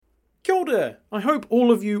Older! I hope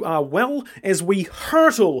all of you are well as we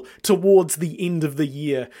hurtle towards the end of the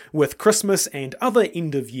year, with Christmas and other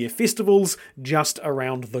end-of-year festivals just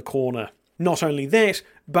around the corner. Not only that,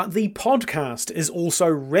 but the podcast is also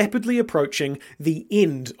rapidly approaching the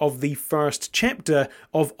end of the first chapter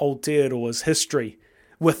of Aotearoa's history,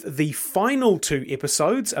 with the final 2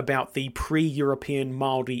 episodes about the pre-European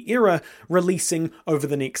Māori era releasing over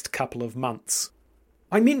the next couple of months.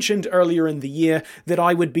 I mentioned earlier in the year that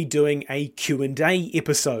I would be doing a Q&A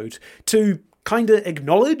episode to kinda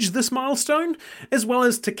acknowledge this milestone, as well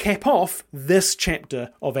as to cap off this chapter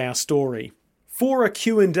of our story. For a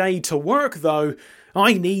Q&A to work though,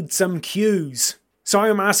 I need some cues. So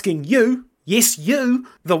I'm asking you, yes you,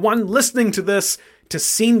 the one listening to this, to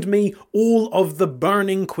send me all of the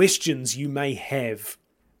burning questions you may have.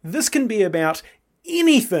 This can be about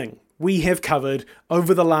anything we have covered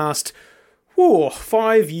over the last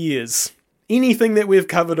 5 years. Anything that we've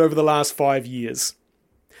covered over the last 5 years.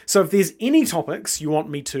 So if there's any topics you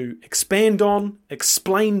want me to expand on,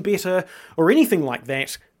 explain better, or anything like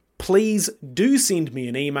that, please do send me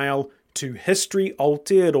an email to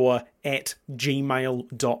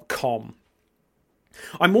historyaotearoa@gmail.com.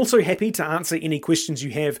 I'm also happy to answer any questions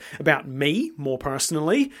you have about me, more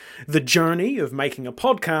personally, the journey of making a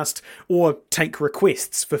podcast, or take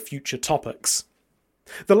requests for future topics.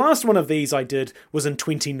 The last one of these I did was in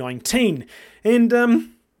 2019, and a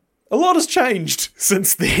lot has changed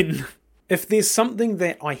since then. If there's something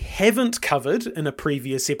that I haven't covered in a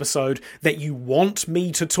previous episode that you want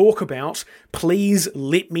me to talk about, please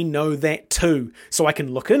let me know that too, so I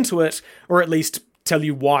can look into it, or at least tell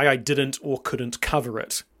you why I didn't or couldn't cover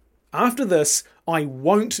it. After this, I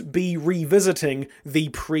won't be revisiting the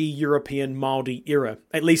pre-European Māori era,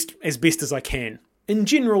 at least as best as I can. In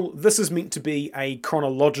general, this is meant to be a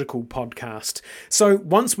chronological podcast, so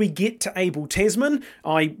once we get to Abel Tasman,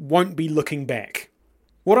 I won't be looking back.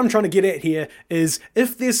 What I'm trying to get at here is,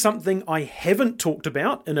 if there's something I haven't talked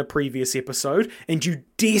about in a previous episode, and you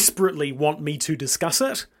desperately want me to discuss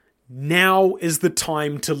it, now is the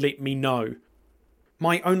time to let me know.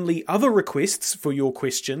 My only other requests for your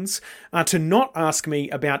questions are to not ask me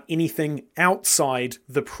about anything outside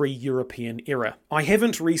the pre-European era. I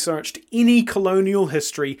haven't researched any colonial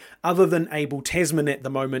history other than Abel Tasman at the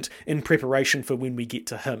moment in preparation for when we get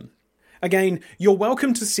to him. Again, you're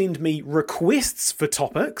welcome to send me requests for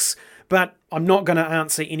topics, but I'm not going to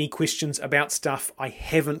answer any questions about stuff I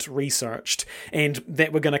haven't researched and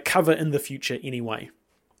that we're going to cover in the future anyway.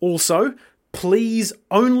 Also, please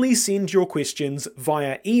only send your questions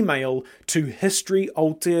via email to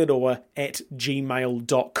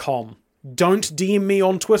historyaotearoa@gmail.com. Don't DM me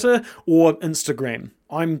on Twitter or Instagram.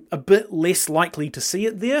 I'm a bit less likely to see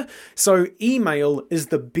it there, so email is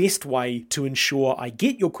the best way to ensure I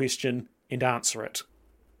get your question and answer it.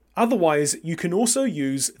 Otherwise, you can also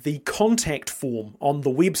use the contact form on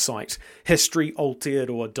the website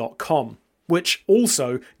historyaotearoa.com, which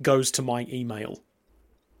also goes to my email.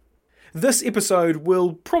 This episode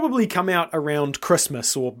will probably come out around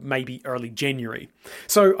Christmas or maybe early January,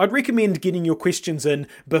 so I'd recommend getting your questions in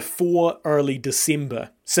before early December,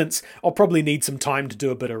 since I'll probably need some time to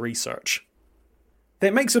do a bit of research.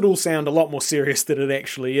 That makes it all sound a lot more serious than it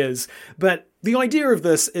actually is, but the idea of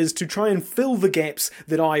this is to try and fill the gaps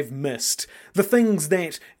that I've missed, the things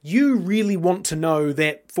that you really want to know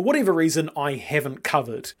that, for whatever reason, I haven't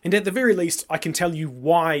covered. And at the very least, I can tell you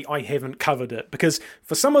why I haven't covered it, because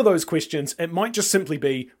for some of those questions, it might just simply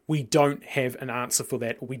be, we don't have an answer for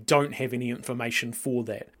that, or we don't have any information for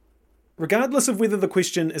that. Regardless of whether the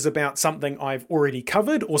question is about something I've already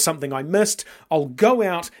covered or something I missed, I'll go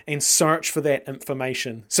out and search for that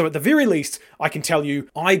information. So at the very least, I can tell you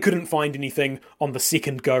I couldn't find anything on the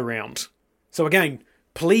second go-round. So again,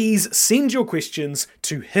 please send your questions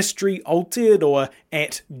to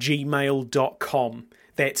historyaotearoa@gmail.com.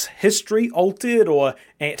 That's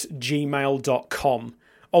historyaotearoa@gmail.com.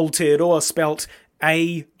 Aotearoa spelt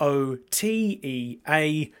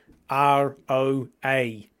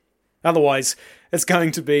Aotearoa. Otherwise, it's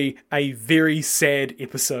going to be a very sad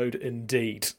episode indeed.